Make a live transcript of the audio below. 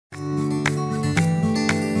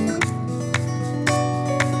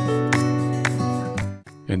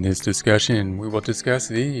In this discussion, we will discuss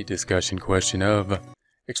the discussion question of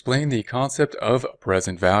explain the concept of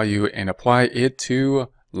present value and apply it to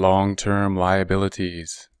long-term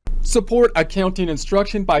liabilities. Support accounting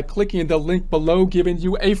instruction by clicking the link below, giving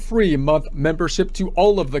you a free month membership to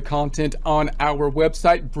all of the content on our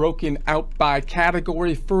website, broken out by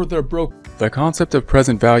category, further broken. The concept of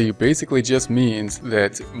present value basically just means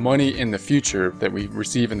that money in the future that we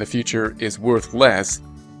receive in the future is worth less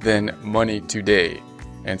than money today.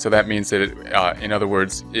 And so that means that, in other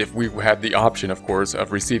words, if we had the option, of course,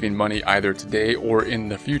 of receiving money either today or in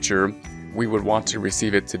the future, we would want to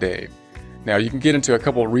receive it today. Now, you can get into a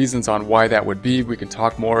couple of reasons on why that would be. We can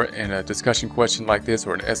talk more in a discussion question like this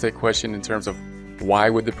or an essay question in terms of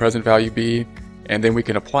why would the present value be, and then we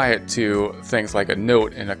can apply it to things like a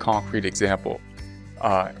note in a concrete example.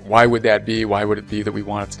 Why would that be? Why would it be that we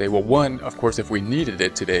want it today? Well, one, of course, if we needed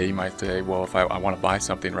it today, you might say, well, if I want to buy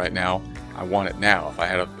something right now, I want it now. If I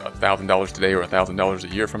had $1,000 today or $1,000 a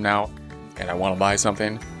year from now, and I want to buy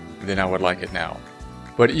something, then I would like it now.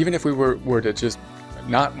 But even if we were to just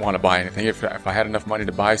not want to buy anything, if I had enough money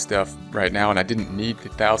to buy stuff right now and I didn't need the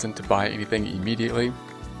 $1,000 to buy anything immediately,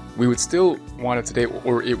 we would still want it today,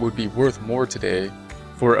 or it would be worth more today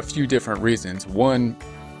for a few different reasons. One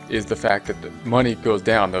is the fact that the money goes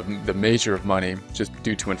down. The measure of money, just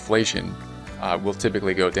due to inflation, will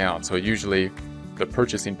typically go down. So usually the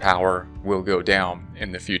purchasing power will go down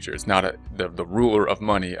in the future. It's not the ruler of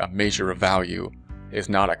money, a measure of value, is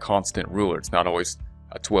not a constant ruler. It's not always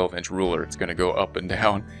a 12-inch ruler. It's going to go up and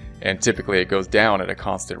down, and typically it goes down at a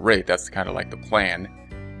constant rate. That's kind of like the plan,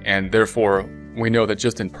 and therefore we know that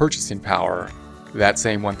just in purchasing power, that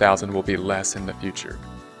same 1,000 will be less in the future.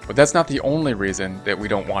 But that's not the only reason that we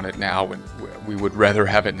don't want it now, and we would rather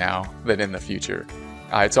have it now than in the future.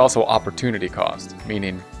 It's also opportunity cost,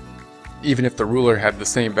 meaning even if the ruler had the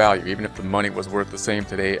same value, even if the money was worth the same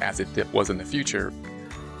today as it was in the future,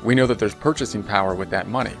 we know that there's purchasing power with that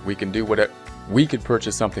money. We can do whatever. We could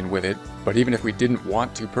purchase something with it, but even if we didn't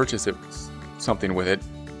want to purchase something with it,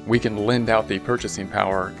 we can lend out the purchasing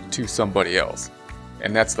power to somebody else.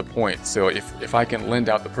 And that's the point. So if I can lend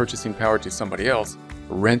out the purchasing power to somebody else,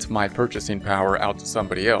 rent my purchasing power out to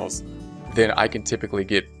somebody else, then I can typically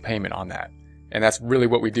get payment on that. And that's really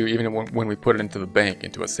what we do even when we put it into the bank,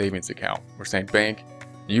 into a savings account. We're saying, bank,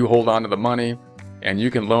 you hold on to the money and you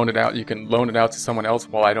can loan it out. You can loan it out to someone else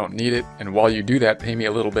while I don't need it. And while you do that, pay me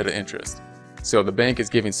a little bit of interest. So the bank is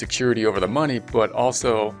giving security over the money, but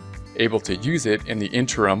also able to use it in the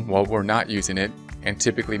interim while we're not using it, and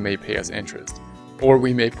typically may pay us interest. Or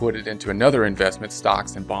we may put it into another investment,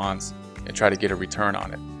 stocks and bonds, and try to get a return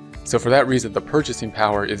on it. So for that reason, the purchasing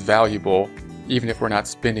power is valuable, even if we're not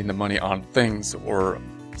spending the money on things or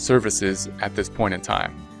services at this point in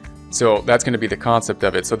time. So that's going to be the concept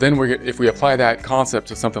of it. So then if we apply that concept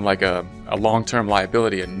to something like a long-term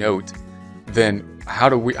liability, a note, then how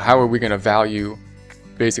are we going to value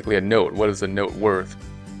basically a note? What is a note worth?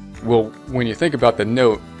 Well, when you think about the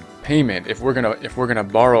note payment, if we're gonna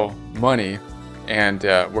borrow money and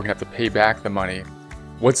we're gonna have to pay back the money,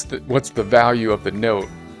 what's the value of the note?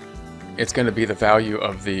 It's going to be the value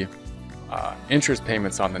of the interest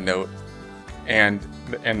payments on the note and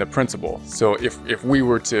the principal. So if we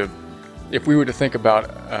were to think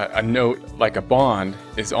about a note like a bond,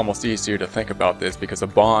 it's almost easier to think about this because a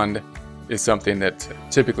bond is something that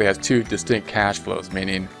typically has two distinct cash flows,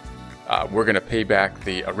 meaning we're going to pay back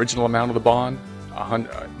the original amount of the bond.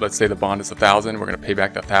 Let's say the bond is 1,000. We're going to pay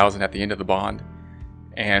back the 1,000 at the end of the bond,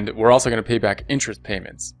 and we're also going to pay back interest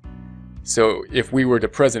payments. So if we were to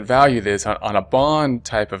present value this on a bond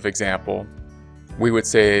type of example, we would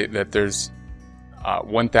say that there's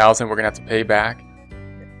 1,000 we're going to have to pay back,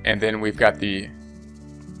 and then we've got the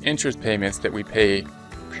interest payments that we pay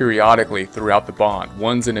periodically throughout the bond.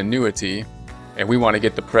 One's an annuity, and we want to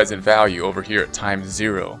get the present value over here at time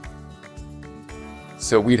 0.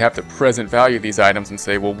 So we'd have to present value these items and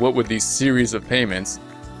say, well, what would these series of payments,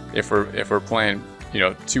 if we're playing,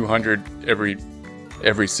 200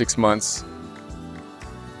 every 6 months,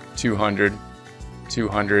 200,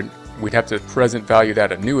 we'd have to present value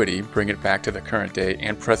that annuity, bring it back to the current day,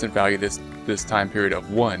 and present value this time period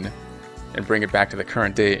of 1 and bring it back to the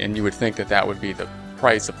current day, and you would think that would be the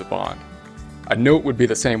price of the bond. A note would be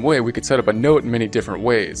the same way. We could set up a note in many different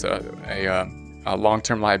ways. A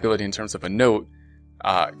long-term liability in terms of a note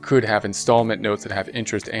could have installment notes that have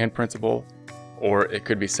interest and principal, or it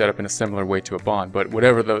could be set up in a similar way to a bond. But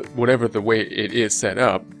whatever the way it is set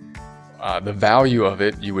up, the value of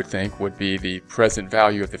it, you would think, would be the present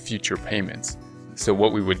value of the future payments. So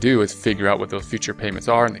what we would do is figure out what those future payments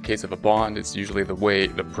are. In the case of a bond, it's usually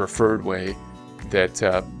the preferred way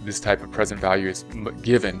that this type of present value is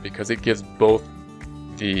given, because it gives both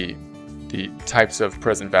the types of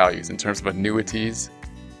present values in terms of annuities,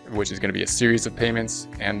 which is going to be a series of payments,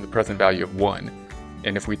 and the present value of one.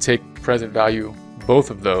 And if we take present value, both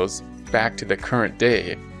of those, back to the current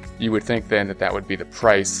day, you would think then that that would be the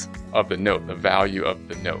price of the note, the value of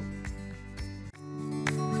the note.